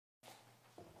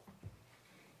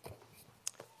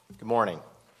Good morning.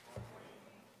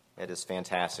 It is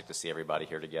fantastic to see everybody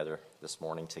here together this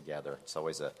morning together. It's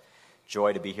always a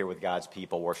joy to be here with God's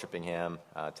people, worshiping Him,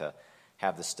 to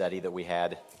have the study that we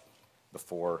had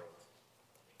before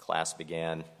class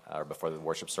began, or before the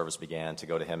worship service began, to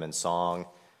go to Him in song,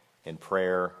 in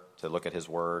prayer, to look at His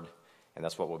Word. And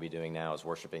that's what we'll be doing now, is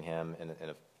worshiping Him in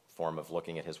a form of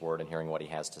looking at His Word and hearing what He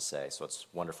has to say. So it's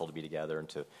wonderful to be together and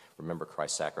to remember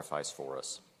Christ's sacrifice for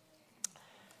us.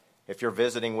 If you're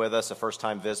visiting with us, a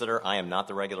first-time visitor, I am not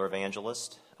the regular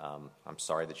evangelist. I'm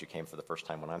sorry that you came for the first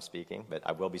time when I'm speaking, but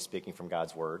I will be speaking from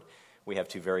God's Word. We have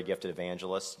two very gifted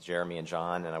evangelists, Jeremy and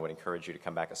John, and I would encourage you to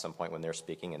come back at some point when they're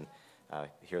speaking and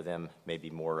hear them maybe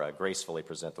more gracefully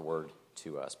present the Word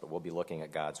to us. But we'll be looking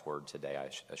at God's Word today, I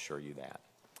assure you that.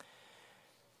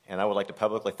 And I would like to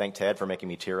publicly thank Ted for making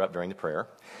me tear up during the prayer.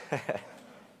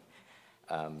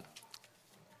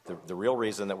 The real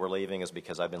reason that we're leaving is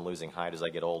because I've been losing height as I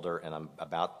get older, and I'm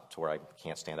about to where I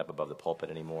can't stand up above the pulpit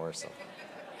anymore. So,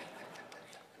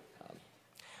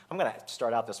 I'm going to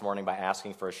start out this morning by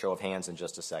asking for a show of hands in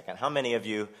just a second. How many of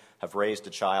you have raised a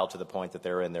child to the point that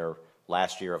they're in their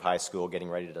last year of high school, getting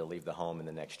ready to leave the home in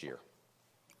the next year?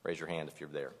 Raise your hand if you're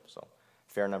there. So,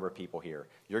 fair number of people here.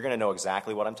 You're going to know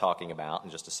exactly what I'm talking about in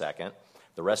just a second.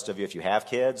 The rest of you, if you have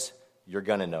kids, you're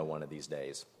going to know one of these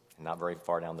days, and not very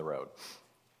far down the road.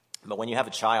 But when you have a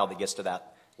child that gets to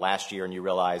that last year and you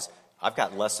realize, I've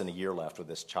got less than a year left with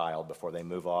this child before they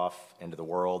move off into the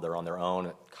world, they're on their own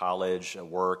at college, at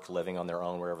work, living on their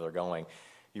own wherever they're going,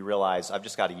 you realize, I've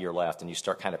just got a year left, and you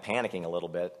start kind of panicking a little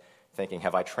bit, thinking,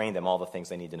 have I trained them all the things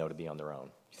they need to know to be on their own?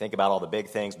 You think about all the big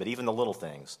things, but even the little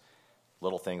things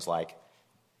like,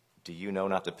 do you know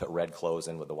not to put red clothes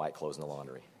in with the white clothes in the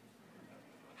laundry?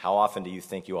 How often do you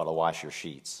think you ought to wash your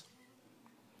sheets?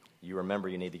 You remember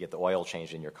you need to get the oil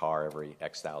changed in your car every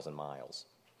X thousand miles.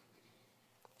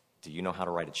 Do you know how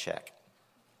to write a check?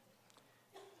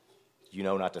 You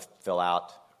know not to fill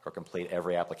out or complete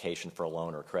every application for a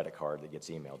loan or a credit card that gets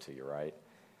emailed to you, right?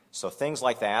 So things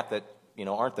like that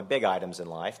aren't the big items in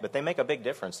life, but they make a big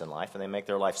difference in life, and they make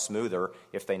their life smoother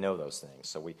if they know those things.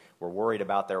 So we're worried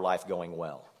about their life going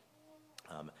well.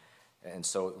 And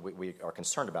so we are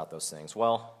concerned about those things.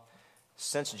 Well,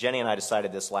 since Jenny and I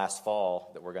decided this last fall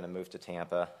that we're going to move to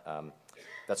Tampa,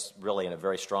 that's really in a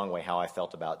very strong way how I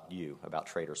felt about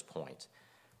Traders Point.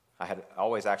 I had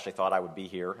always actually thought I would be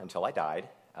here until I died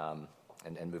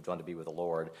and moved on to be with the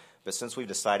Lord. But since we've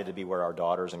decided to be where our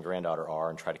daughters and granddaughter are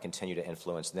and try to continue to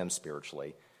influence them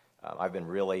spiritually, I've been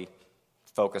really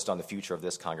focused on the future of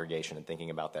this congregation and thinking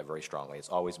about that very strongly. It's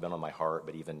always been on my heart,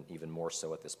 but even more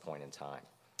so at this point in time.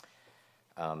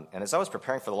 And as I was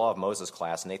preparing for the Law of Moses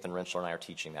class, Nathan Rentschler and I are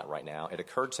teaching that right now, it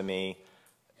occurred to me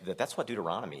that that's what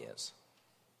Deuteronomy is.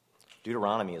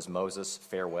 Deuteronomy is Moses'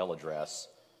 farewell address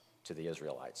to the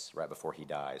Israelites right before he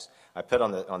dies. I put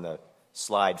on the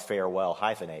slide farewell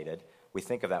hyphenated. We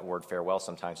think of that word farewell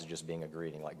sometimes as just being a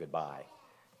greeting, like goodbye.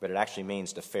 But it actually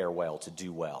means to fare well, to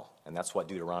do well. And that's what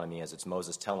Deuteronomy is. It's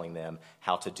Moses telling them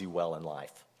how to do well in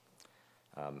life.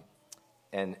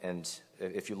 And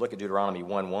if you look at Deuteronomy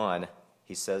 1:1,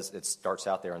 he says, it starts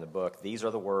out there in the book, these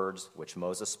are the words which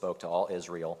Moses spoke to all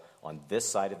Israel on this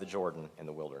side of the Jordan in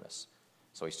the wilderness.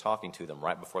 So he's talking to them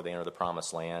right before they enter the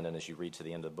promised land, and as you read to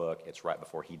the end of the book, it's right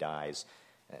before he dies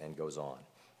and goes on.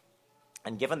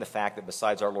 And given the fact that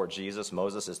besides our Lord Jesus,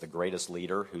 Moses is the greatest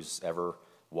leader who's ever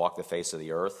walked the face of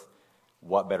the earth,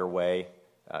 what better way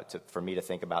for me to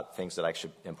think about things that I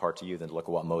should impart to you than to look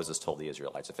at what Moses told the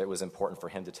Israelites. If it was important for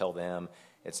him to tell them,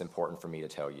 it's important for me to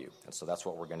tell you. And so that's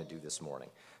what we're going to do this morning.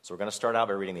 So we're going to start out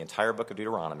by reading the entire book of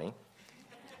Deuteronomy.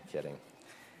 Kidding.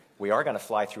 We are going to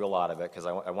fly through a lot of it because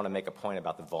I want to make a point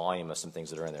about the volume of some things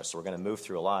that are in there. So we're going to move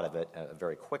through a lot of it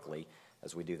very quickly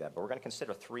as we do that. But we're going to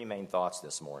consider three main thoughts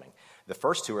this morning. The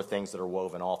first two are things that are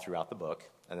woven all throughout the book.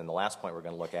 And then the last point we're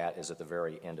going to look at is at the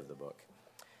very end of the book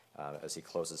as he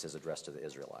closes his address to the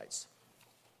Israelites.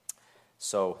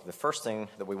 So the first thing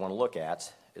that we want to look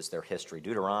at is their history.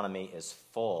 Deuteronomy is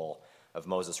full of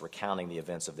Moses recounting the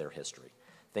events of their history.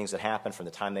 Things that happened from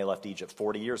the time they left Egypt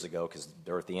 40 years ago, because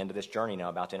they're at the end of this journey now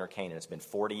about to enter Canaan. It's been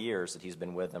 40 years that he's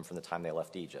been with them from the time they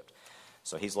left Egypt.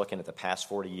 So he's looking at the past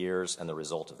 40 years and the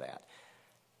result of that.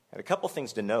 And a couple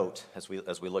things to note as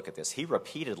we look at this. He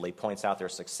repeatedly points out their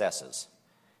successes.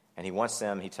 And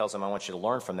he tells them, I want you to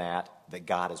learn from that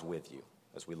God is with you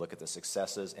as we look at the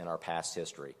successes in our past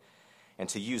history. And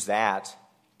to use that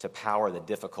to power the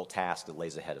difficult task that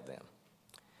lays ahead of them.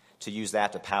 To use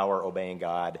that to power obeying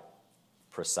God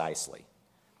precisely.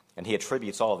 And he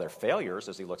attributes all of their failures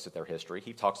as he looks at their history.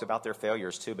 He talks about their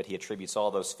failures too, but he attributes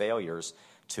all those failures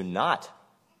to not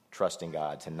trusting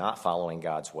God, to not following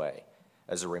God's way.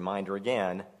 as a reminder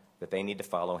again that they need to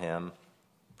follow him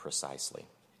precisely.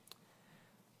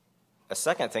 A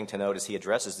second thing to note is he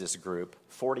addresses this group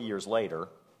 40 years later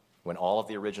when all of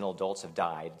the original adults have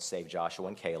died, save Joshua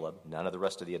and Caleb. None of the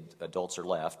rest of the adults are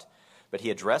left. But he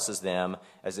addresses them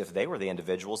as if they were the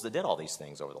individuals that did all these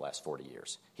things over the last 40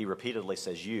 years. He repeatedly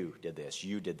says, you did this,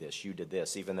 you did this, you did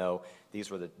this, even though these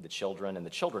were the children and the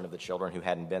children of the children who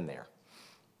hadn't been there.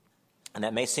 And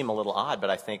that may seem a little odd, but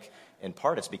I think in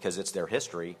part it's because it's their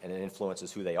history and it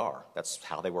influences who they are. That's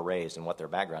how they were raised and what their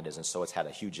background is, and so it's had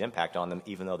a huge impact on them,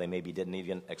 even though they maybe didn't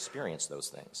even experience those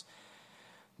things.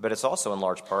 But it's also in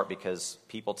large part because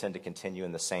people tend to continue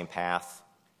in the same path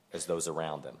as those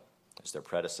around them, as their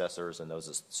predecessors and those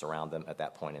that surround them at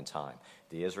that point in time.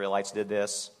 The Israelites did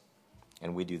this,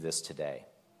 and we do this today.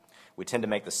 We tend to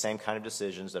make the same kind of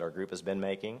decisions that our group has been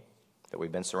making, that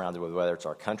we've been surrounded with, whether it's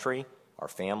our country, our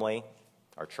family,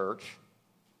 our church.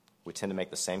 We tend to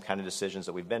make the same kind of decisions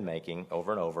that we've been making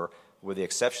over and over, with the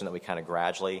exception that we kind of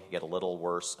gradually get a little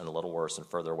worse and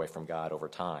further away from God over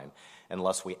time,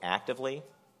 unless we actively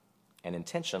and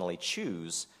intentionally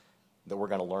choose that we're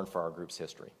going to learn from our group's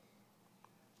history.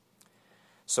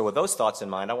 So with those thoughts in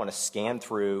mind, I want to scan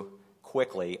through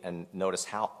quickly and notice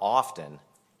how often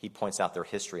he points out their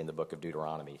history in the book of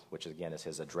Deuteronomy, which again is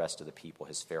his address to the people,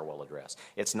 his farewell address.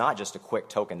 It's not just a quick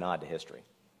token nod to history.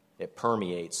 It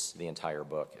permeates the entire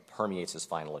book. It permeates his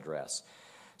final address.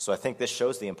 So I think this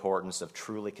shows the importance of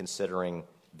truly considering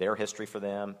their history for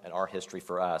them and our history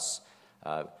for us,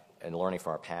 and learning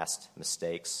from our past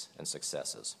mistakes and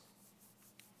successes.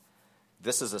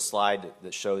 This is a slide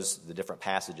that shows the different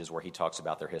passages where he talks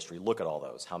about their history. Look at all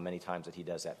those, how many times that he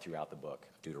does that throughout the book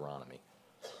of Deuteronomy.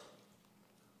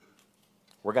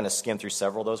 We're going to skim through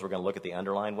several of those. We're going to look at the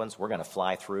underlined ones. We're going to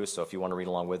fly through, so if you want to read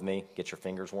along with me, get your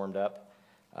fingers warmed up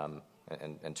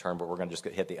and turn, but we're going to just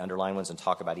hit the underlined ones and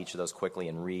talk about each of those quickly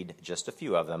and read just a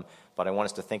few of them. But I want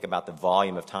us to think about the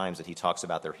volume of times that he talks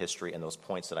about their history and those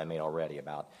points that I made already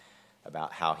about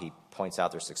how he points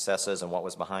out their successes and what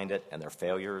was behind it, and their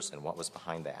failures and what was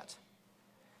behind that.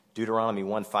 Deuteronomy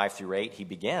 1:5-8, he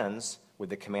begins with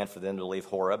the command for them to leave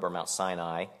Horeb or Mount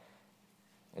Sinai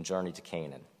and journey to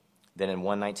Canaan. Then in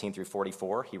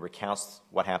 1:19-44, he recounts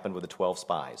what happened with the 12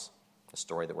 spies, a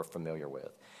story that we're familiar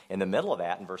with. In the middle of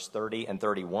that, in verse 30 and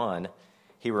 31,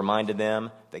 he reminded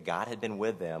them that God had been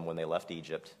with them when they left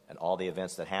Egypt and all the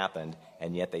events that happened,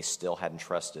 and yet they still hadn't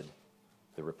trusted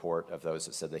the report of those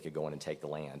that said they could go in and take the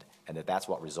land, and that's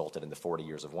what resulted in the 40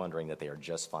 years of wandering that they are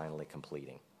just finally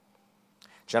completing.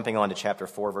 Jumping on to chapter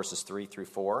 4, verses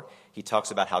 3-4, he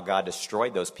talks about how God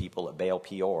destroyed those people at Baal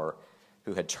Peor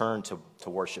who had turned to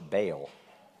worship Baal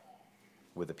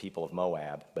with the people of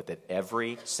Moab, but that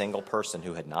every single person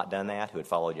who had not done that, who had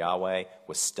followed Yahweh,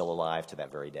 was still alive to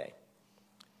that very day.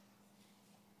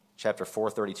 Chapter 4,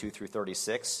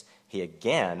 32-36, he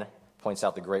again points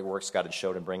out the great works God had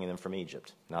showed in bringing them from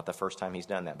Egypt. Not the first time he's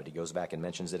done that, but he goes back and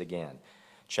mentions it again.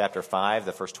 Chapter 5,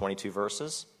 the first 22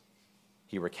 verses,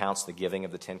 he recounts the giving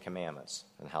of the 10 Commandments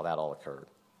and how that all occurred.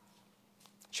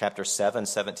 Chapter 7,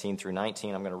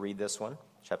 17-19, I'm going to read this one.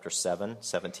 Chapter 7,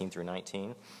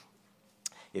 17-19.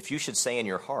 If you should say in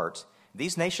your heart,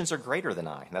 these nations are greater than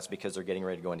I, and that's because they're getting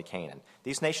ready to go into Canaan.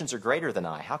 These nations are greater than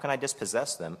I. How can I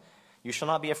dispossess them? You shall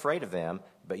not be afraid of them,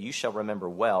 but you shall remember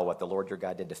well what the Lord your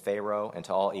God did to Pharaoh and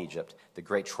to all Egypt, the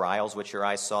great trials which your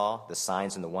eyes saw, the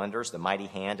signs and the wonders, the mighty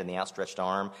hand and the outstretched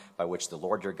arm by which the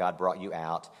Lord your God brought you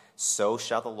out. So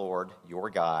shall the Lord your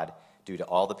God do to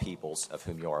all the peoples of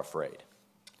whom you are afraid.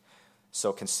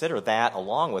 So consider that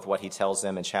along with what he tells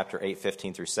them in chapter 8,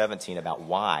 15-17 about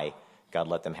why God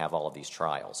let them have all of these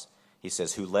trials. He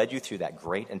says, who led you through that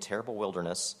great and terrible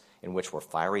wilderness in which were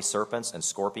fiery serpents and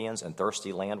scorpions and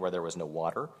thirsty land where there was no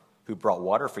water, who brought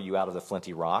water for you out of the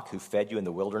flinty rock, who fed you in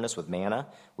the wilderness with manna,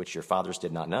 which your fathers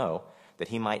did not know, that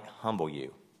he might humble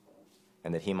you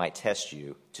and that he might test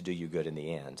you to do you good in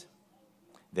the end.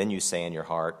 Then you say in your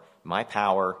heart, my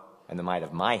power and the might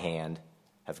of my hand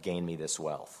have gained me this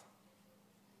wealth.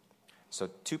 So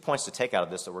 2 points to take out of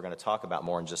this that we're going to talk about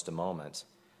more in just a moment,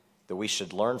 that we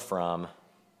should learn from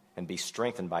and be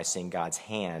strengthened by seeing God's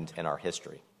hand in our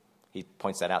history. He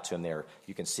points that out to him there.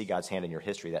 You can see God's hand in your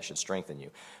history. That should strengthen you.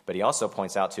 But he also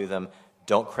points out to them,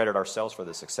 don't credit ourselves for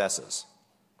the successes.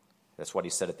 That's what he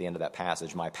said at the end of that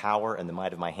passage. My power and the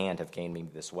might of my hand have gained me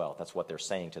this wealth. That's what they're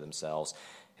saying to themselves.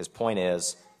 His point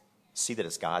is, see that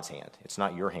it's God's hand. It's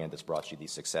not your hand that's brought you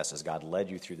these successes. God led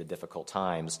you through the difficult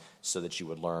times so that you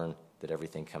would learn that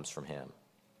everything comes from him.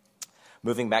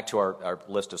 Moving back to our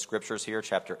list of scriptures here,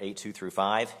 chapter 8,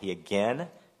 2-5, he again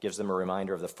gives them a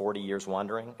reminder of the 40 years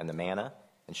wandering and the manna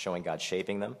and showing God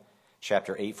shaping them.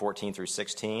 Chapter 8,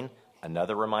 14-16,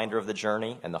 another reminder of the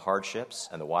journey and the hardships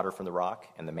and the water from the rock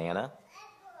and the manna.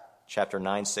 Chapter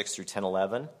 9, 6 through 10,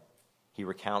 11, he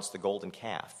recounts the golden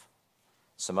calf,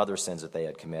 some other sins that they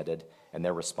had committed, and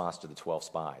their response to the 12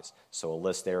 spies. So a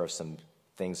list there of some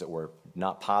things that were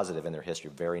not positive in their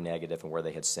history, very negative, and where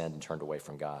they had sinned and turned away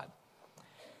from God.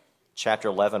 Chapter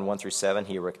 11, 1 through 7,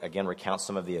 he again recounts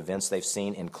some of the events they've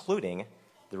seen, including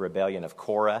the rebellion of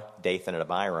Korah, Dathan, and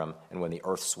Abiram, and when the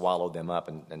earth swallowed them up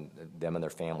and them and their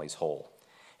families whole.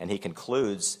 And he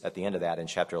concludes at the end of that in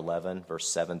chapter 11, verse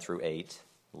 7 through 8,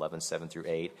 11, 7 through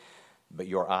 8, "But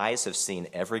your eyes have seen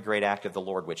every great act of the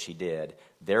Lord which he did.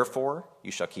 Therefore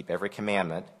you shall keep every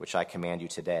commandment which I command you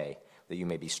today, that you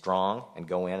may be strong and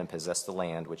go in and possess the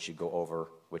land which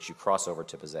you cross over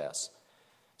to possess."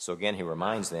 So again, he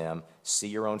reminds them, see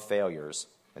your own failures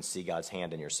and see God's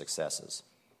hand in your successes.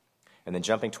 And then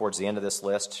jumping towards the end of this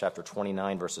list, chapter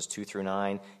 29, verses 2 through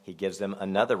 9, he gives them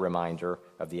another reminder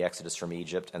of the exodus from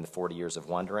Egypt and the 40 years of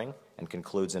wandering, and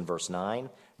concludes in verse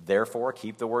 9, "Therefore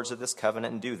keep the words of this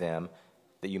covenant and do them,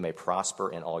 that you may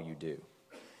prosper in all you do."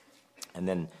 And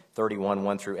then 31,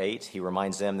 1 through 8, he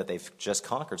reminds them that they've just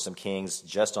conquered some kings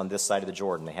just on this side of the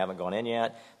Jordan. They haven't gone in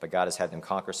yet, but God has had them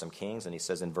conquer some kings. And he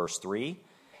says in verse 3,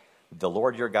 "The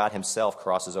Lord your God himself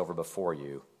crosses over before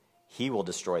you. He will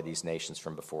destroy these nations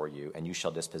from before you, and you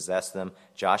shall dispossess them.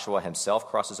 Joshua himself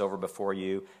crosses over before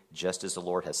you, just as the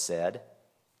Lord has said."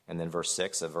 And then verse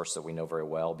 6, a verse that we know very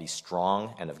well, "Be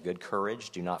strong and of good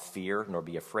courage. Do not fear, nor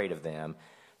be afraid of them.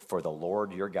 For the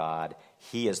Lord your God,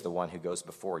 he is the one who goes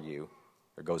before you,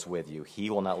 or goes with you. He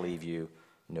will not leave you,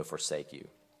 nor forsake you."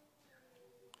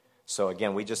 So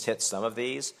again, we just hit some of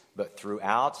these, but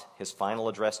throughout his final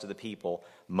address to the people,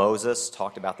 Moses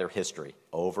talked about their history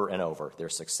over and over, their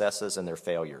successes and their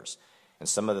failures, and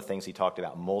some of the things he talked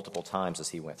about multiple times as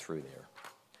he went through there.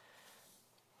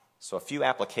 So a few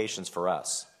applications for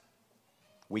us.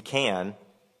 We can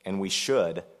and we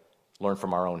should learn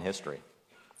from our own history.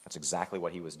 That's exactly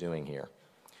what he was doing here.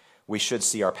 We should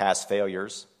see our past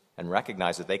failures and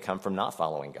recognize that they come from not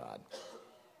following God.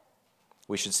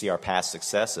 We should see our past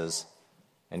successes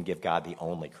and give God the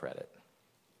only credit,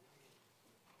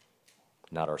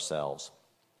 not ourselves.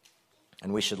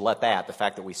 And we should let that, the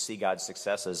fact that we see God's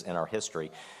successes in our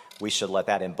history, we should let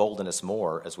that embolden us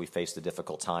more as we face the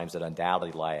difficult times that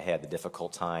undoubtedly lie ahead, the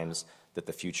difficult times that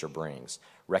the future brings.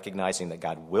 Recognizing that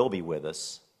God will be with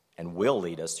us and will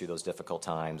lead us through those difficult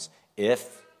times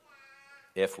if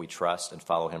we trust and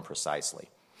follow him precisely.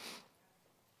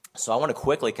 So I want to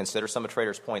quickly consider some of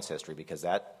Traders Point's history, because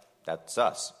that's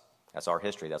us. That's our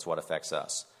history. That's what affects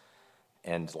us.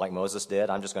 And like Moses did,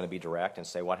 I'm just going to be direct and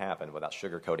say what happened without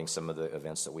sugarcoating some of the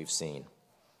events that we've seen.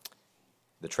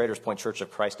 The Traders Point Church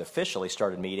of Christ officially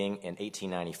started meeting in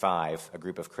 1895. A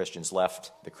group of Christians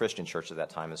left the Christian church at that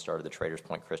time and started the Traders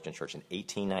Point Christian Church in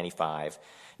 1895.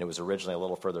 And it was originally a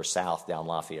little further south down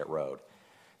Lafayette Road.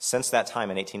 Since that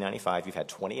time in 1895, you've had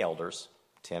 20 elders.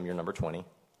 Tim, you're number 20.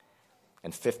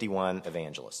 And 51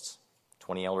 evangelists.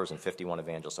 20 elders and 51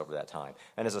 evangelists over that time.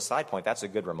 And as a side point, that's a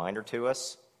good reminder to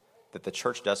us that the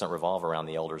church doesn't revolve around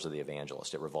the elders or the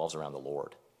evangelists. It revolves around the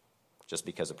Lord. Just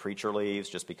because a preacher leaves,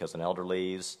 just because an elder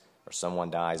leaves, or someone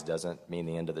dies doesn't mean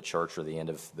the end of the church or the end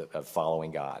of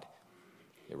following God.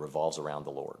 It revolves around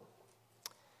the Lord.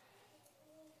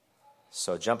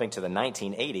 So jumping to the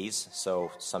 1980s,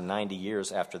 so some 90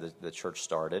 years after the church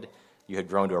started, you had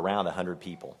grown to around 100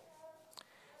 people.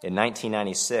 In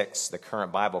 1996, the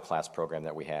current Bible class program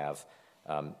that we have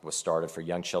was started for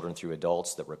young children through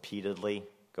adults that repeatedly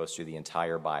goes through the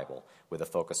entire Bible with a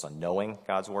focus on knowing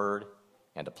God's Word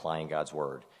and applying God's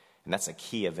Word. And that's a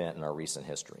key event in our recent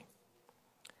history.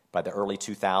 By the early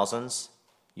 2000s,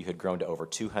 you had grown to over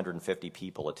 250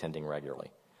 people attending regularly.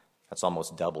 That's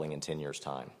almost doubling in 10 years'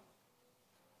 time.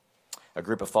 A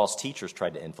group of false teachers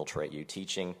tried to infiltrate you,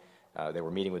 teaching. They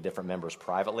were meeting with different members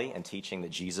privately and teaching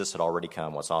that Jesus had already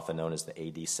come, what's often known as the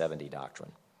AD 70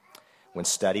 doctrine. When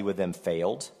study with them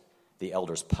failed, the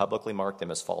elders publicly marked them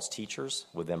as false teachers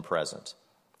with them present.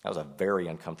 That was a very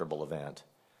uncomfortable event,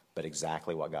 but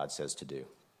exactly what God says to do.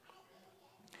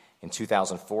 In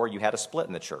 2004, you had a split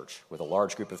in the church, with a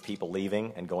large group of people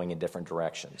leaving and going in different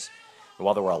directions. And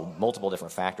while there were multiple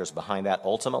different factors behind that,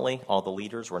 ultimately, all the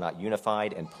leaders were not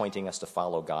unified in pointing us to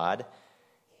follow God,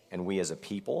 and we as a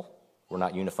people were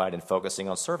not unified in focusing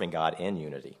on serving God in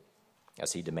unity,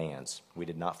 as he demands. We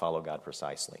did not follow God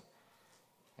precisely.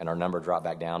 And our number dropped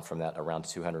back down from that around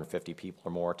 250 people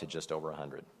or more to just over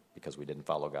 100, because we didn't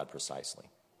follow God precisely.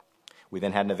 We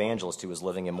then had an evangelist who was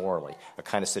living immorally, a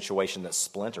kind of situation that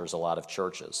splinters a lot of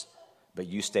churches. But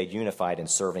you stayed unified in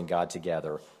serving God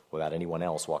together without anyone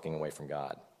else walking away from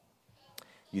God.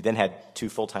 You then had 2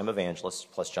 full-time evangelists,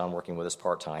 plus John working with us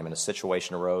part-time, and a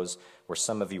situation arose where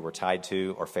some of you were tied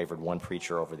to or favored one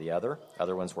preacher over the other.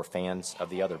 Other ones were fans of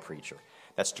the other preacher.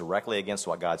 That's directly against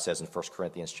what God says in 1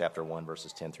 Corinthians chapter 1,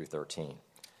 verses 10 through 13.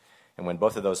 And when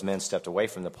both of those men stepped away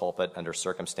from the pulpit under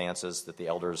circumstances that the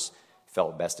elders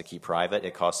felt best to keep private,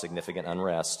 it caused significant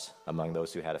unrest among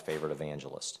those who had a favored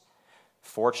evangelist.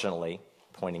 Fortunately,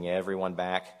 pointing everyone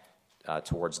back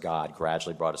towards God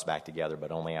gradually brought us back together,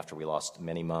 but only after we lost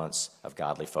many months of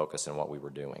godly focus in what we were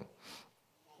doing.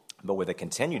 But with a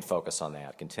continued focus on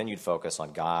that, continued focus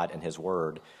on God and His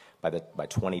Word, by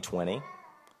 2020,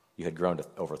 you had grown to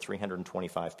over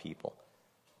 325 people.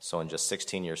 So in just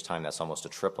 16 years' time, that's almost a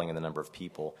tripling in the number of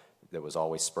people that was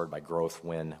always spurred by growth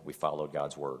when we followed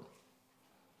God's Word.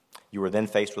 You were then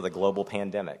faced with a global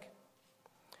pandemic,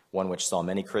 one which saw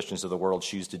many Christians of the world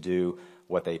choose to do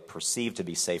what they perceive to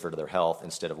be safer to their health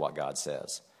instead of what God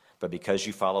says. But because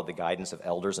you followed the guidance of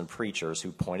elders and preachers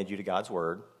who pointed you to God's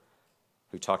Word,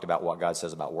 who talked about what God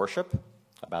says about worship,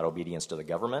 about obedience to the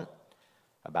government,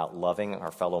 about loving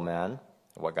our fellow men,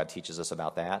 what God teaches us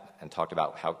about that, and talked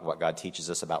about what God teaches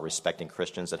us about respecting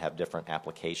Christians that have different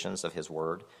applications of His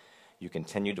Word, you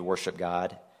continued to worship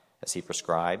God as He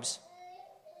prescribes.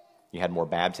 You had more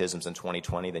baptisms in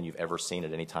 2020 than you've ever seen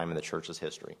at any time in the church's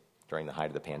history during the height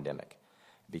of the pandemic,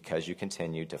 because you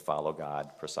continued to follow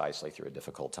God precisely through a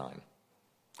difficult time.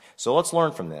 So let's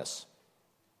learn from this.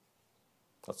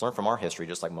 Let's learn from our history,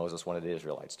 just like Moses wanted the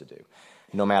Israelites to do.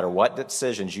 No matter what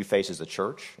decisions you face as a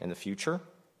church in the future,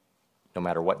 no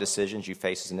matter what decisions you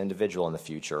face as an individual in the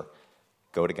future,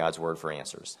 go to God's Word for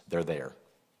answers. They're there.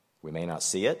 We may not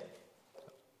see it,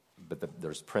 but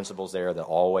there's principles there that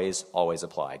always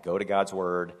apply. Go to God's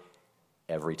Word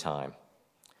every time.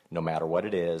 No matter what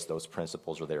it is, those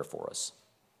principles are there for us.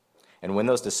 And when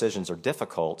those decisions are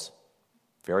difficult,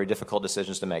 very difficult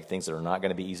decisions to make, things that are not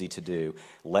going to be easy to do,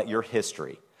 let your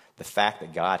history, the fact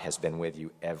that God has been with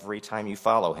you every time you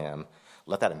follow Him,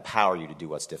 let that empower you to do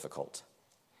what's difficult.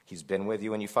 He's been with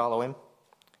you when you follow Him.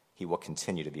 He will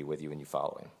continue to be with you when you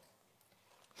follow Him.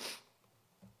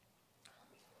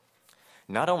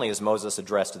 Not only is Moses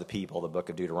addressed to the people, the book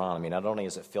of Deuteronomy, not only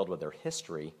is it filled with their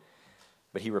history,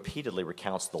 but he repeatedly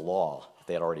recounts the law that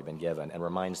they had already been given and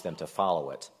reminds them to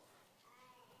follow it.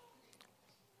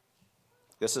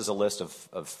 This is a list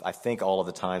of, I think, all of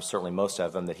the times, certainly most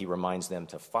of them, that he reminds them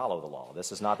to follow the law.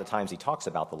 This is not the times he talks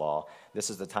about the law. This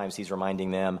is the times he's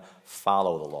reminding them,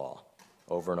 follow the law,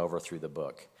 over and over through the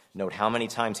book. Note how many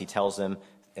times he tells them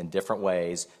in different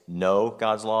ways, know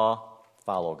God's law,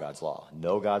 follow God's law.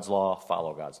 Know God's law,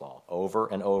 follow God's law. Over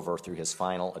and over through his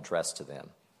final address to them.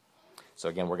 So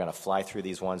again, we're going to fly through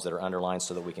these ones that are underlined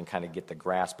so that we can kind of get the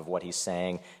grasp of what he's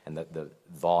saying and the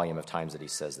volume of times that he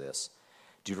says this.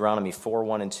 Deuteronomy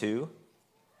 4:1-2.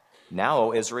 Now,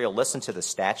 O Israel, listen to the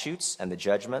statutes and the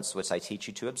judgments which I teach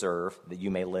you to observe, that you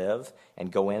may live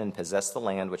and go in and possess the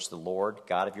land which the Lord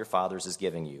God of your fathers is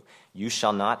giving you. You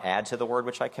shall not add to the word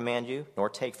which I command you, nor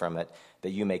take from it, that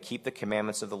you may keep the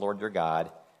commandments of the Lord your God,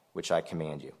 which I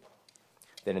command you.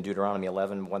 Then in Deuteronomy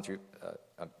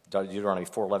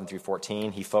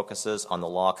 4:11-14, he focuses on the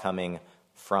law coming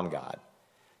from God.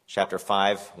 Chapter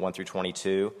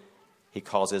 5:1-22. He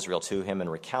calls Israel to him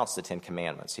and recounts the 10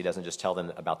 commandments. He doesn't just tell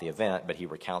them about the event, but he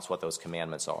recounts what those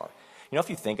commandments are. You know, if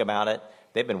you think about it,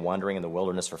 they've been wandering in the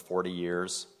wilderness for 40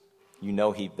 years. You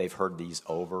know they've heard these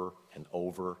over and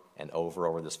over and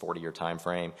over this 40-year time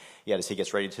frame. Yet as he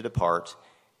gets ready to depart,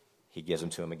 he gives them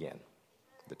to him again,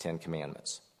 the 10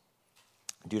 commandments.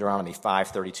 Deuteronomy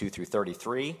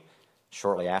 5:32-33.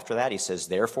 Shortly after that, he says,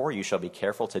 therefore, you shall be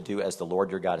careful to do as the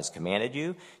Lord your God has commanded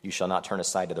you. You shall not turn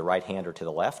aside to the right hand or to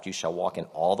the left. You shall walk in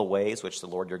all the ways which the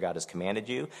Lord your God has commanded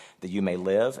you, that you may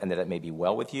live and that it may be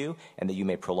well with you, and that you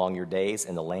may prolong your days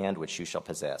in the land which you shall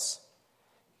possess.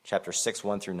 Chapter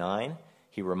 6:1-9,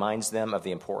 he reminds them of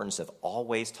the importance of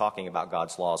always talking about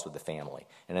God's laws with the family.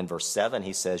 And in verse 7,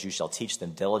 he says, you shall teach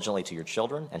them diligently to your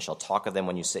children, and shall talk of them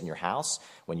when you sit in your house,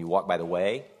 when you walk by the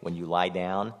way, when you lie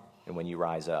down, and when you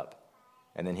rise up.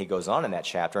 And then he goes on in that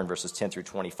chapter in verses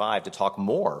 10-25 to talk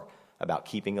more about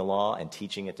keeping the law and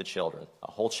teaching it to children.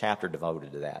 A whole chapter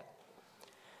devoted to that.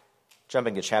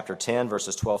 Jumping to chapter 10,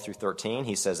 verses 12-13,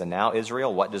 he says, and now,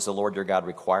 Israel, what does the Lord your God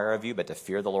require of you but to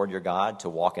fear the Lord your God, to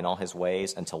walk in all his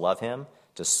ways, and to love him,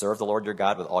 to serve the Lord your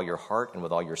God with all your heart and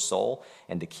with all your soul,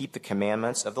 and to keep the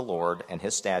commandments of the Lord and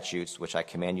his statutes, which I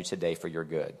command you today for your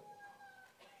good.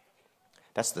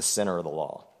 That's the center of the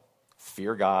law.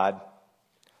 Fear God,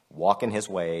 walk in his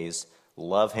ways,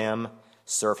 love him,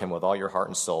 serve him with all your heart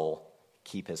and soul,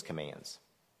 keep his commands.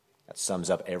 That sums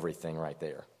up everything right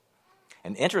there.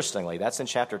 And interestingly, that's in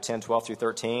chapter 10, 12 through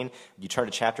 13. You turn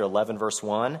to chapter 11, verse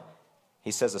 1.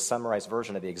 He says a summarized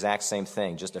version of the exact same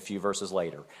thing just a few verses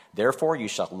later. Therefore, you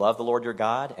shall love the Lord your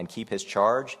God and keep his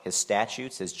charge, his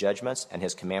statutes, his judgments, and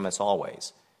his commandments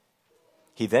always.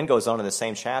 He then goes on in the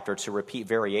same chapter to repeat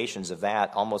variations of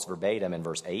that almost verbatim in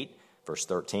verse 8, verse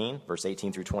 13, verse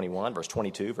 18 through 21, verse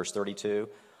 22, verse 32,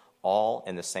 all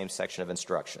in the same section of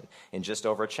instruction. In just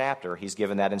over a chapter, he's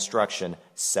given that instruction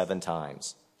 7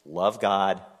 times. Love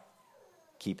God,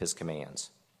 keep his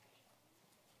commands.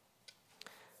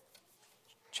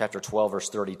 Chapter 12, verse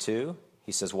 32,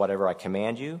 he says, whatever I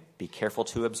command you, be careful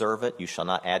to observe it. You shall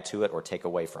not add to it or take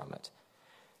away from it.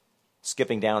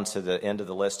 Skipping down to the end of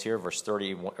the list here, verse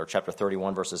 30, or chapter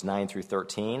 31, verses 9 through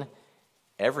 13,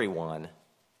 everyone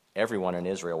in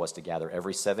Israel was to gather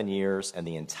every 7 years, and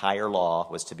the entire law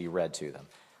was to be read to them,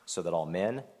 so that all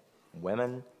men,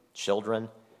 women, children,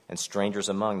 and strangers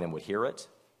among them would hear it,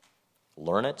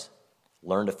 learn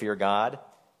to fear God,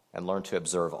 and learn to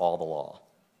observe all the law.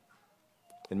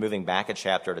 Then moving back a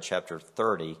chapter to chapter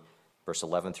 30, verse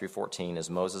 11 through 14, as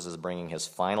Moses is bringing his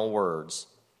final words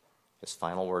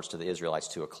to the Israelites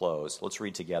to a close, let's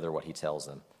read together what he tells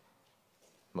them.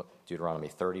 Deuteronomy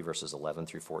 30, verses 11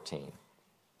 through 14.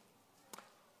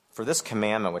 For this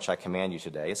commandment which I command you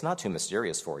today is not too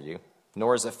mysterious for you,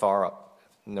 nor is it far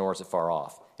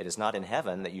off. It is not in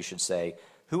heaven that you should say,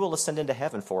 who will ascend into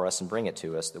heaven for us and bring it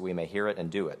to us, that we may hear it and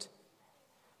do it?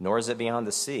 Nor is it beyond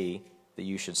the sea that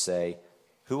you should say,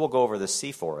 who will go over the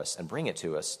sea for us and bring it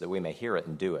to us, that we may hear it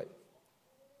and do it?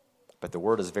 But the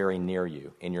word is very near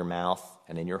you, in your mouth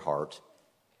and in your heart,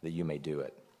 that you may do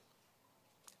it.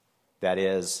 That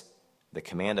is, the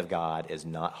command of God is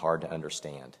not hard to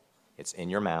understand. It's in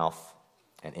your mouth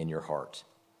and in your heart.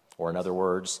 Or in other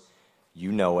words,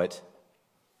 you know it.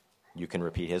 You can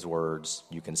repeat his words.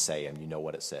 You can say them. You know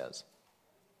what it says.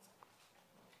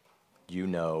 You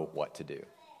know what to do.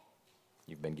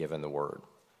 You've been given the word.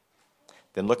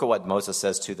 Then look at what Moses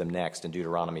says to them next in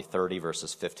Deuteronomy 30,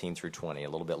 verses 15 through 20. A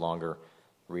little bit longer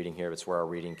reading here. It's where our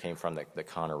reading came from that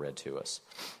Connor read to us.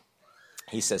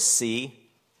 He says, see,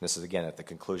 this is again at the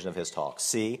conclusion of his talk,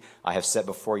 see, I have set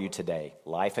before you today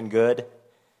life and good,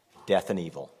 death and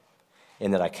evil,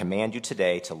 in that I command you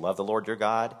today to love the Lord your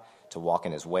God, to walk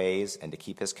in his ways, and to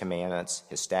keep his commandments,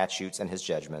 his statutes, and his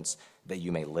judgments, that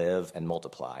you may live and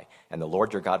multiply. And the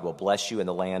Lord your God will bless you in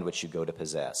the land which you go to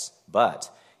possess. But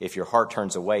if your heart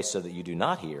turns away so that you do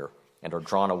not hear, and are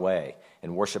drawn away,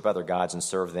 and worship other gods and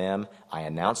serve them, I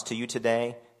announce to you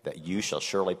today that you shall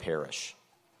surely perish.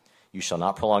 You shall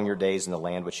not prolong your days in the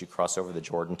land which you cross over the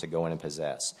Jordan to go in and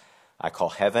possess. I call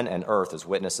heaven and earth as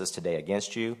witnesses today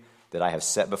against you, that I have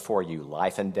set before you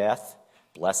life and death,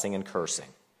 blessing and cursing.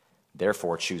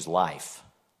 Therefore choose life,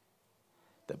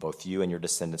 that both you and your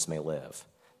descendants may live,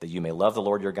 that you may love the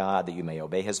Lord your God, that you may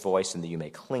obey his voice, and that you may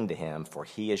cling to him, for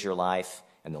he is your life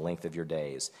and the length of your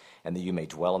days, and that you may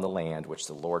dwell in the land which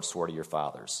the Lord swore to your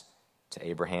fathers, to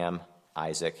Abraham,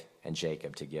 Isaac, and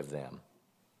Jacob, to give them.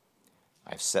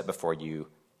 I have set before you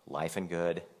life and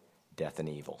good, death and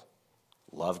evil.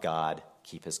 Love God,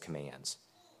 keep his commands.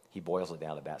 He boils it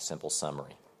down to that simple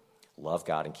summary. Love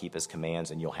God and keep his commands,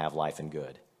 and you'll have life and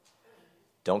good.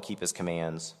 Don't keep his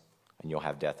commands, and you'll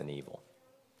have death and evil.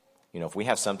 You know, if we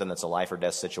have something that's a life or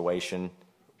death situation,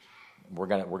 we're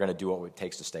gonna do what it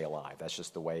takes to stay alive. That's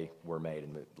just the way we're made,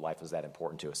 and life is that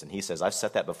important to us. And he says, I've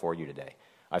set that before you today.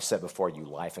 I've set before you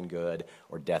life and good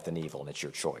or death and evil, and it's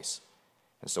your choice.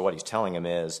 And so what he's telling him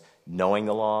is, knowing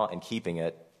the law and keeping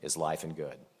it is life and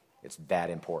good. It's that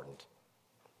important.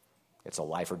 It's a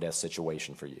life or death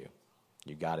situation for you.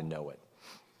 You got to know it.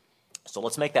 So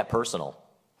let's make that personal.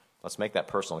 Let's make that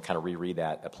personal and kind of reread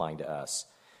that applying to us.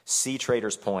 See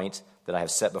Trader's point that I have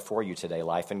set before you today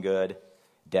life and good,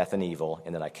 death and evil,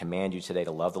 and that I command you today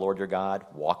to love the Lord your God,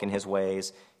 walk in his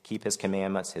ways, keep his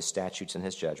commandments, his statutes, and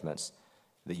his judgments,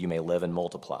 that you may live and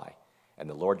multiply. And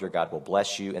the Lord your God will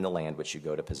bless you in the land which you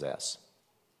go to possess.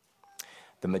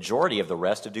 The majority of the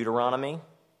rest of Deuteronomy,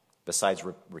 besides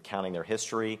recounting their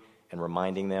history and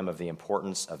reminding them of the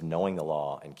importance of knowing the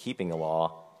law and keeping the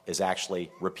law, is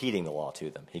actually repeating the law to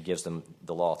them. He gives them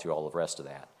the law through all the rest of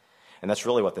that. And that's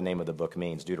really what the name of the book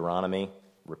means. Deuteronomy,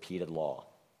 repeated law,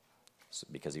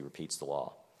 because he repeats the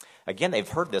law. Again, they've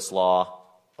heard this law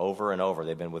over and over.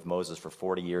 They've been with Moses for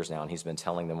 40 years now, and he's been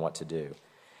telling them what to do.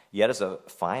 Yet as a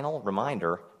final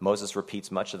reminder, Moses repeats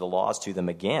much of the laws to them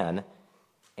again,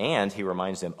 and he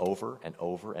reminds them over and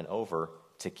over and over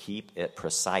to keep it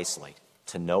precisely,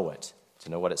 to know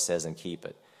what it says and keep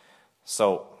it.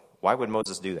 So why would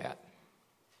Moses do that?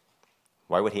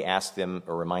 Why would he ask them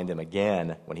or remind them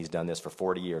again when he's done this for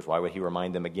 40 years? Why would he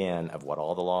remind them again of what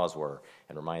all the laws were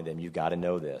and remind them, you've got to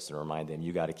know this, and remind them,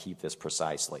 you've got to keep this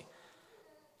precisely?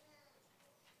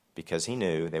 Because he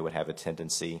knew they would have a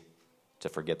tendency to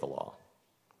forget the law.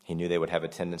 He knew they would have a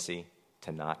tendency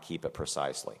to not keep it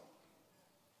precisely.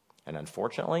 And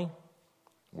unfortunately,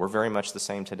 we're very much the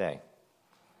same today.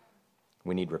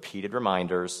 We need repeated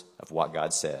reminders of what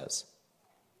God says.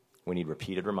 We need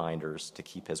repeated reminders to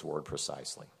keep his word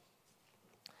precisely.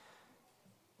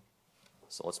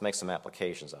 So let's make some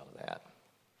applications out of that.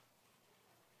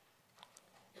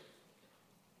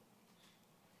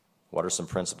 What are some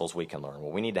principles we can learn?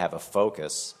 Well, we need to have a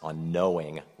focus on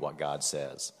knowing what God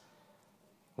says.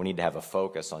 We need to have a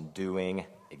focus on doing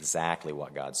exactly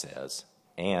what God says.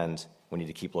 And we need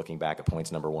to keep looking back at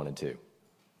points number 1 and 2.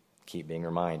 Keep being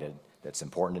reminded that it's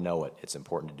important to know it. It's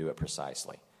important to do it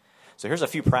precisely. So here's a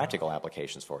few practical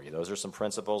applications for you. Those are some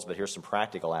principles, but here's some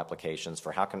practical applications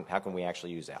for how can we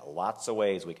actually use that. Lots of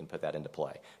ways we can put that into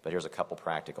play, but here's a couple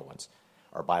practical ones.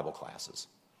 Our Bible classes.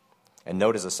 And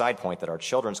note as a side point that our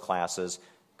children's classes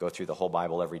go through the whole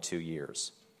Bible every 2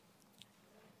 years.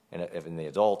 And in the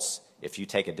adults, if you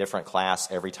take a different class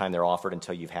every time they're offered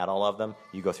until you've had all of them,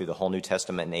 you go through the whole New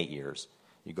Testament in 8 years.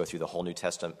 You go through the whole New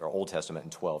Testament or Old Testament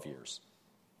in 12 years.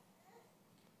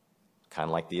 Kind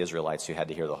of like the Israelites who had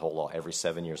to hear the whole law every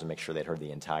 7 years and make sure they'd heard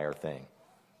the entire thing.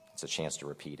 It's a chance to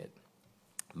repeat it.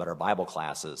 But our Bible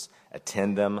classes,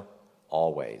 attend them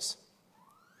always.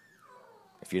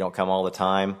 If you don't come all the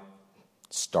time,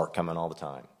 start coming all the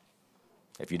time.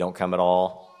 If you don't come at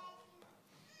all,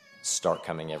 start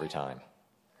coming every time.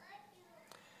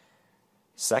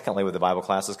 Secondly, with the Bible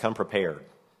classes, come prepared.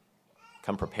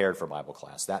 Come prepared for Bible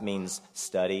class. That means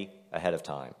study ahead of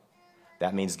time.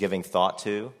 That means giving thought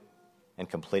to and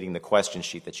completing the question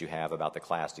sheet that you have about the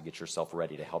class to get yourself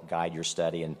ready to help guide your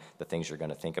study and the things you're going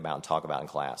to think about and talk about in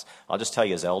class. I'll just tell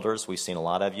you, as elders, we've seen a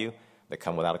lot of you that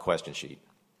come without a question sheet.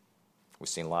 We've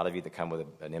seen a lot of you that come with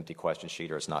an empty question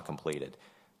sheet or it's not completed.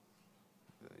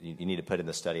 You need to put in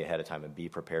the study ahead of time and be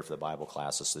prepared for the Bible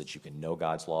classes so that you can know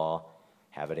God's law,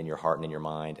 have it in your heart and in your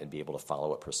mind, and be able to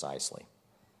follow it precisely.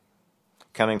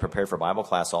 Coming prepared for Bible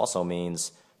class also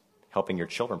means helping your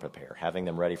children prepare, having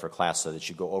them ready for class so that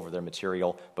you go over their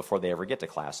material before they ever get to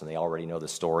class and they already know the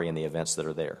story and the events that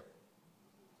are there.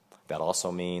 That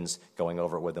also means going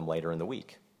over it with them later in the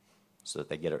week so that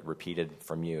they get it repeated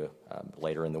from you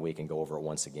later in the week and go over it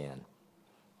once again.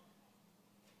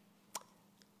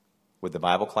 With the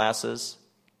Bible classes,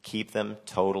 keep them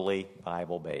totally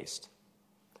Bible-based.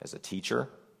 As a teacher,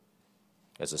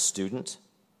 as a student,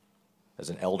 as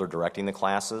an elder directing the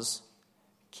classes,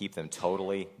 keep them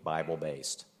totally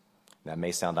Bible-based. That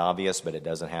may sound obvious, but it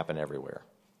doesn't happen everywhere.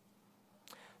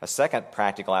 A second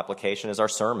practical application is our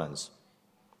sermons.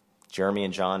 Jeremy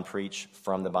and John preach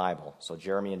from the Bible. So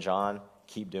Jeremy and John,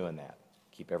 keep doing that.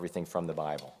 Keep everything from the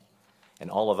Bible. And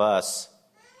all of us,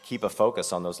 keep a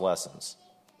focus on those lessons.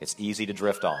 It's easy to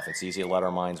drift off. It's easy to let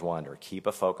our minds wander. Keep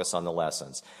a focus on the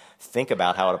lessons. Think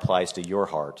about how it applies to your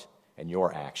heart and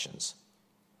your actions.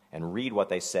 And read what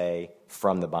they say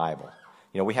from the Bible.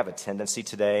 You know, we have a tendency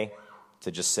today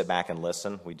to just sit back and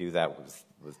listen. We do that with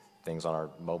things on our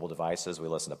mobile devices. We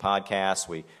listen to podcasts.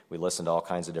 We listen to all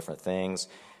kinds of different things.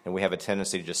 And we have a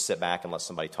tendency to just sit back and let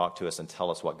somebody talk to us and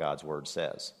tell us what God's Word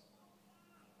says.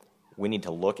 We need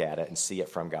to look at it and see it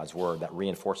from God's Word. That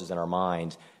reinforces in our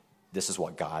mind, this is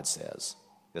what God says.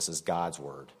 This is God's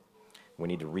Word. We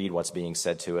need to read what's being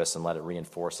said to us and let it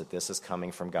reinforce that this is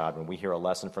coming from God. When we hear a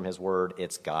lesson from His Word,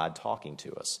 it's God talking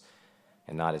to us,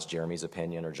 and not it's Jeremy's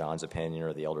opinion or John's opinion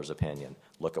or the elder's opinion.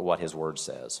 Look at what His Word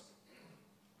says.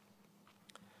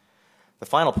 The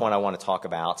final point I want to talk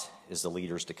about is the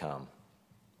leaders to come.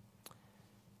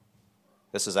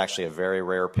 This is actually a very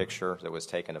rare picture that was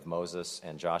taken of Moses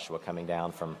and Joshua coming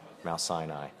down from Mount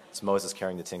Sinai. It's Moses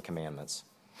carrying the Ten Commandments.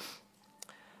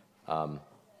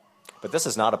 But this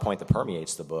is not a point that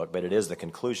permeates the book, but it is the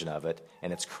conclusion of it,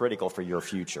 and it's critical for your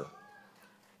future.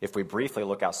 If we briefly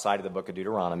look outside of the book of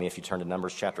Deuteronomy, if you turn to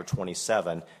Numbers chapter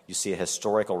 27, you see a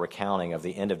historical recounting of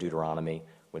the end of Deuteronomy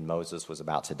when Moses was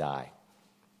about to die.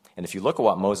 And if you look at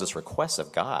what Moses requests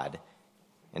of God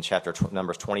in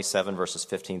Numbers 27, verses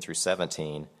 15 through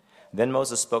 17, then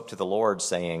Moses spoke to the Lord,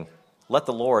 saying, "Let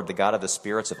the Lord, the God of the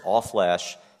spirits of all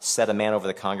flesh, set a man over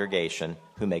the congregation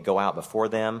who may go out before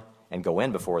them and go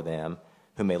in before them,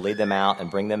 who may lead them out and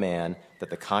bring them in, that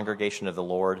the congregation of the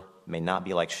Lord may not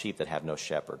be like sheep that have no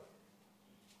shepherd."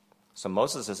 So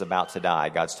Moses is about to die.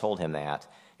 God's told him that.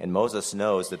 And Moses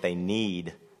knows that they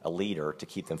need a leader to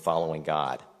keep them following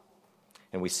God.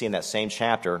 And we see in that same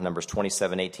chapter, Numbers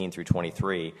 27, 18 through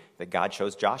 23, that God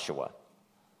chose Joshua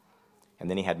And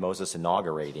then he had Moses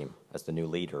inaugurate him as the new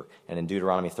leader. And in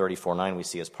Deuteronomy 34:9, we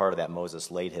see as part of that,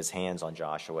 Moses laid his hands on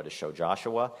Joshua to show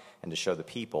Joshua and to show the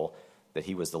people that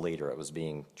he was the leader. It was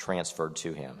being transferred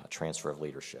to him, a transfer of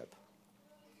leadership.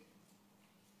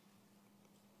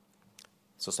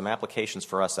 So some applications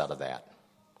for us out of that,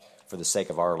 for the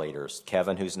sake of our leaders.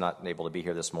 Kevin, who's not able to be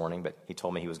here this morning, but he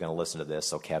told me he was going to listen to this.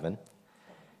 So Kevin,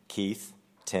 Keith,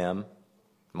 Tim,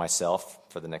 myself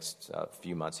for the next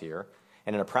few months here.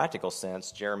 And in a practical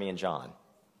sense, Jeremy and John.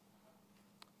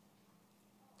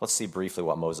 Let's see briefly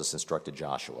what Moses instructed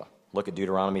Joshua. Look at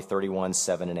Deuteronomy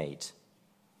 31:7 and 8.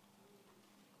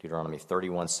 Deuteronomy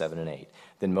 31:7 and 8.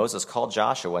 Then Moses called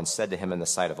Joshua and said to him in the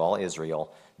sight of all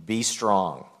Israel, "Be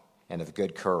strong and of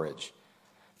good courage,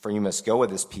 for you must go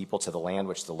with this people to the land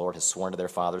which the Lord has sworn to their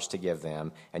fathers to give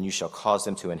them, and you shall cause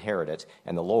them to inherit it.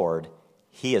 And the Lord,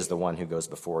 he is the one who goes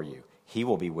before you. He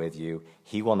will be with you.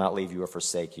 He will not leave you or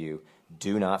forsake you.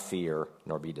 Do not fear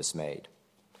nor be dismayed."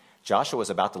 Joshua was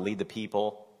about to lead the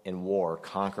people in war,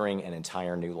 conquering an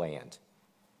entire new land.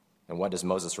 And what does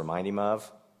Moses remind him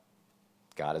of?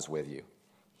 God is with you.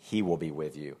 He will be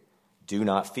with you. Do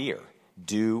not fear.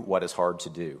 Do what is hard to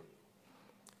do.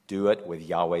 Do it with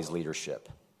Yahweh's leadership.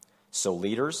 So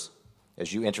leaders,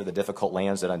 as you enter the difficult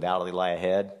lands that undoubtedly lie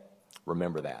ahead,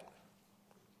 remember that.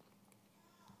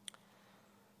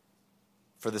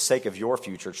 For the sake of your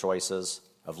future choices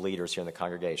of leaders here in the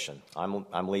congregation,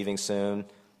 I'm leaving soon.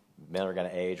 Men are going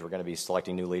to age. We're going to be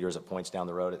selecting new leaders at points down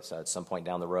the road, at some point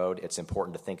down the road. It's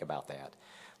important to think about that.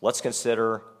 Let's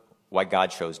consider why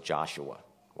God chose Joshua.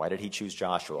 Why did he choose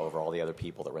Joshua over all the other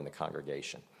people that were in the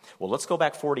congregation? Well, let's go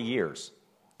back 40 years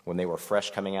when they were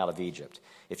fresh coming out of Egypt.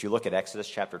 If you look at Exodus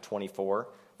chapter 24,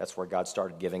 that's where God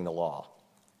started giving the law.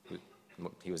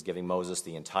 He was giving Moses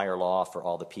the entire law for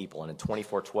all the people. And in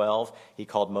 24:12, he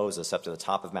called Moses up to the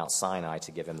top of Mount Sinai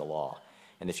to give him the law.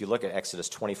 And if you look at Exodus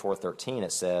 24:13,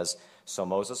 it says, "So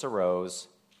Moses arose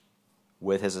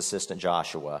with his assistant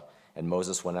Joshua, and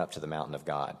Moses went up to the mountain of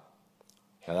God."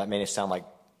 Now that may sound like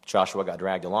Joshua got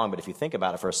dragged along, but if you think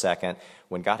about it for a second,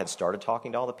 when God had started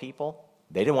talking to all the people,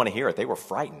 they didn't want to hear it. They were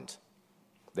frightened.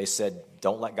 They said,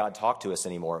 "Don't let God talk to us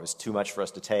anymore. It was too much for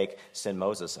us to take. Send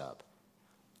Moses up."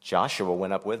 Joshua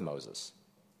went up with Moses.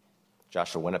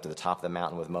 Joshua went up to the top of the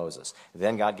mountain with Moses.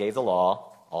 Then God gave the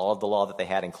law, all of the law that they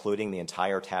had, including the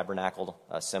entire tabernacle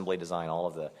assembly design, all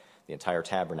of the entire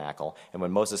tabernacle. And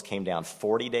when Moses came down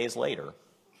 40 days later,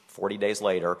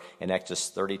 in Exodus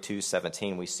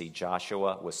 32:17, we see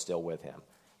Joshua was still with him.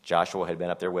 Joshua had been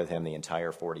up there with him the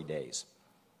entire 40 days.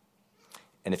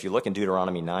 And if you look in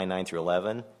Deuteronomy 9 through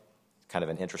 11, kind of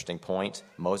an interesting point,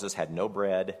 Moses had no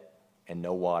bread and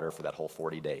no water for that whole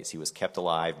 40 days. He was kept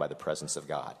alive by the presence of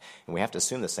God. And we have to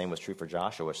assume the same was true for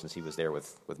Joshua since he was there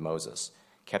with Moses.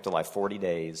 Kept alive 40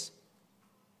 days,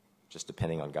 just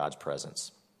depending on God's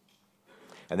presence.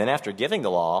 And then after giving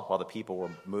the law, while the people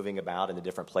were moving about in the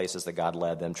different places that God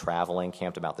led them, traveling,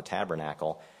 camped about the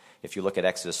tabernacle, if you look at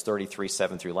Exodus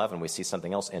 33:7 through 11, we see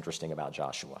something else interesting about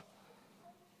Joshua.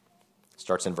 It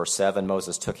starts in verse 7,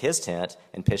 Moses took his tent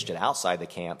and pitched it outside the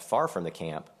camp, far from the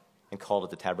camp, and called it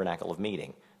the tabernacle of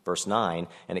meeting. Verse 9,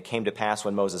 and it came to pass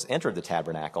when Moses entered the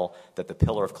tabernacle that the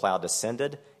pillar of cloud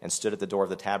descended and stood at the door of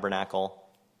the tabernacle,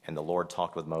 and the Lord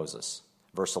talked with Moses.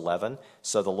 Verse 11,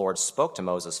 so the Lord spoke to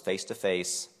Moses face to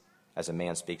face as a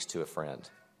man speaks to a friend.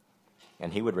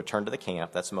 And he would return to the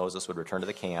camp, that's Moses would return to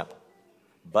the camp,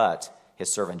 but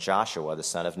his servant Joshua, the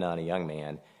son of Nun, a young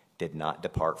man, did not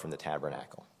depart from the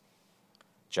tabernacle.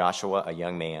 Joshua, a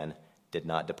young man, did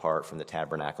not depart from the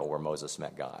tabernacle where Moses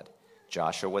met God.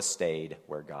 Joshua stayed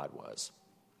where God was.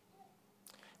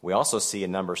 We also see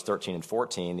in Numbers 13 and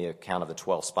 14 the account of the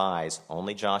 12 spies.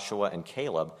 Only Joshua and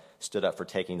Caleb stood up for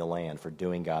taking the land, for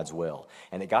doing God's will.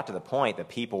 And it got to the point that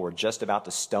people were just about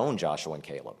to stone Joshua and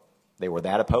Caleb. They were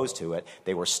that opposed to it.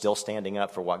 They were still standing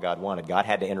up for what God wanted. God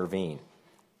had to intervene.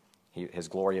 His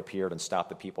glory appeared and stopped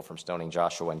the people from stoning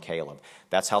Joshua and Caleb.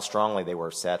 That's how strongly they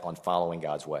were set on following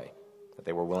God's way, that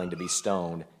they were willing to be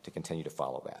stoned to continue to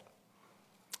follow that.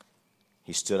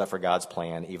 He stood up for God's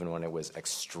plan even when it was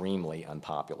extremely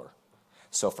unpopular.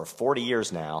 So for 40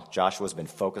 years now, Joshua's been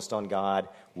focused on God,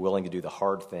 willing to do the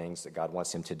hard things that God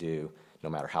wants him to do, no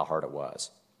matter how hard it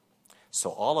was. So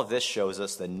all of this shows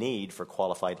us the need for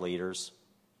qualified leaders,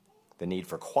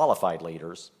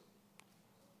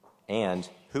 and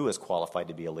who is qualified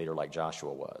to be a leader like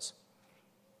Joshua was.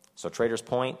 So Trader's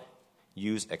Point,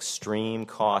 use extreme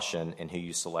caution in who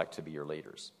you select to be your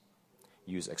leaders.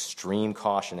 Use extreme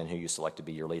caution in who you select to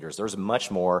be your leaders. There's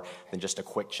much more than just a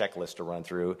quick checklist to run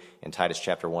through in Titus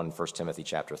chapter 1 and 1 Timothy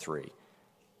chapter 3.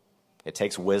 It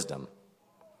takes wisdom.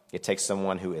 It takes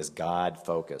someone who is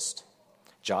God-focused.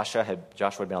 Joshua had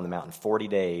been on the mountain 40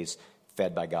 days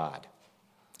fed by God.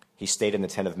 He stayed in the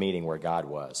tent of meeting where God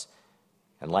was.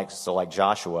 And like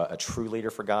Joshua, a true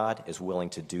leader for God is willing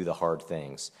to do the hard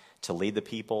things, to lead the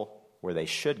people where they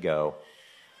should go,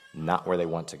 not where they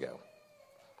want to go.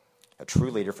 A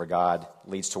true leader for God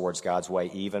leads towards God's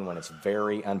way even when it's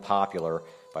very unpopular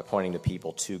by pointing the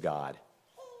people to God.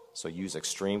 So use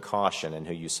extreme caution in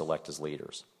who you select as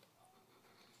leaders.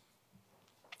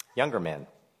 Younger men.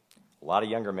 A lot of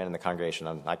younger men in the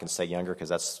congregation. I can say younger because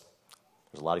there's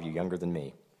a lot of you younger than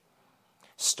me.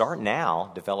 Start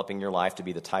now developing your life to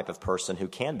be the type of person who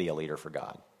can be a leader for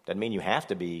God. Doesn't mean you have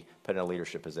to be put in a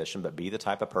leadership position, but be the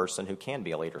type of person who can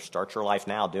be a leader. Start your life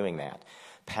now doing that.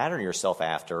 Pattern yourself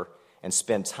after and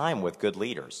spend time with good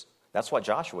leaders. That's what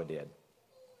Joshua did.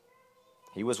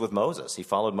 He was with Moses. He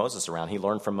followed Moses around. He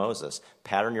learned from Moses.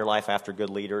 Pattern your life after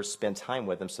good leaders. Spend time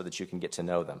with them so that you can get to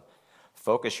know them.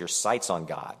 Focus your sights on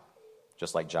God,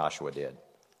 just like Joshua did.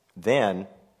 Then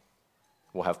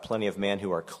we'll have plenty of men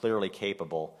who are clearly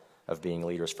capable of being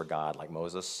leaders for God, like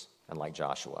Moses and like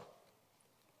Joshua.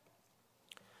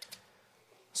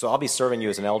 So I'll be serving you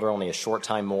as an elder only a short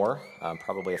time more,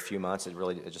 probably a few months. It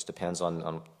just depends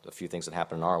on a few things that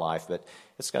happen in our life, but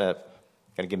it's going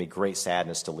to give me great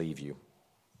sadness to leave you.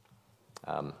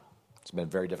 It's been a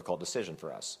very difficult decision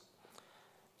for us.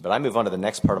 But I move on to the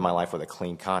next part of my life with a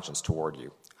clean conscience toward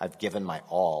you. I've given my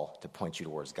all to point you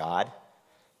towards God,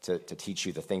 to teach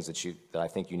you the things that I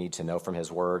think you need to know from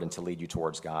His Word and to lead you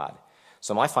towards God.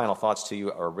 So my final thoughts to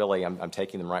you are really, I'm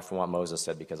taking them right from what Moses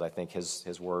said because I think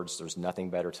his words, there's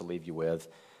nothing better to leave you with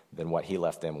than what he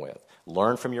left them with.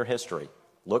 Learn from your history.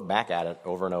 Look back at it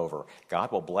over and over.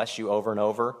 God will bless you over and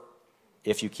over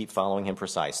if you keep following Him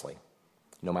precisely.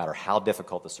 No matter how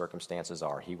difficult the circumstances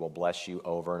are, He will bless you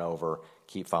over and over.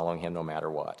 Keep following Him no matter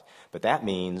what. But that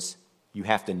means you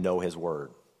have to know His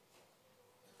Word.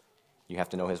 You have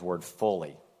to know His Word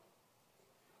fully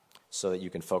so that you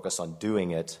can focus on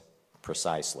doing it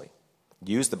precisely.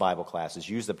 Use the Bible classes,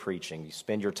 use the preaching. You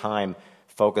spend your time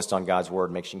focused on God's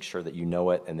Word, making sure that you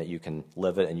know it and that you can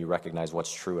live it and you recognize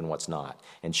what's true and what's not.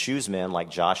 And choose men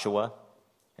like Joshua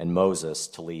and Moses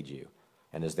to lead you.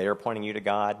 And as they are pointing you to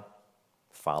God,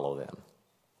 follow them.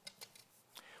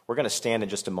 We're going to stand in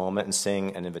just a moment and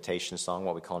sing an invitation song,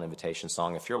 what we call an invitation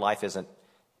song. If your life isn't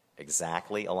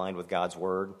exactly aligned with God's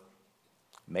Word,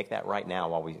 make that right now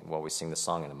while we sing the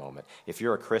song in a moment. If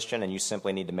you're a Christian and you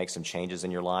simply need to make some changes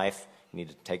in your life, you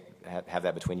need to have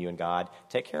that between you and God,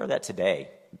 take care of that today.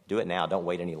 Do it now. Don't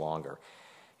wait any longer.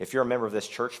 If you're a member of this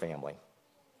church family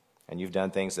and you've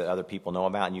done things that other people know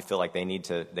about and you feel like they need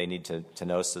to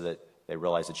know so that they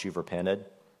realize that you've repented,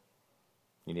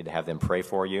 you need to have them pray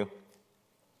for you,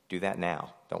 do that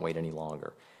now. Don't wait any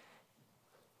longer.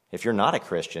 If you're not a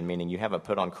Christian, meaning you haven't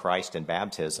put on Christ in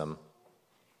baptism,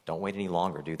 don't wait any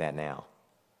longer. Do that now.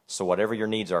 So whatever your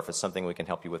needs are, if it's something we can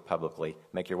help you with publicly,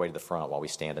 make your way to the front while we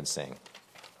stand and sing.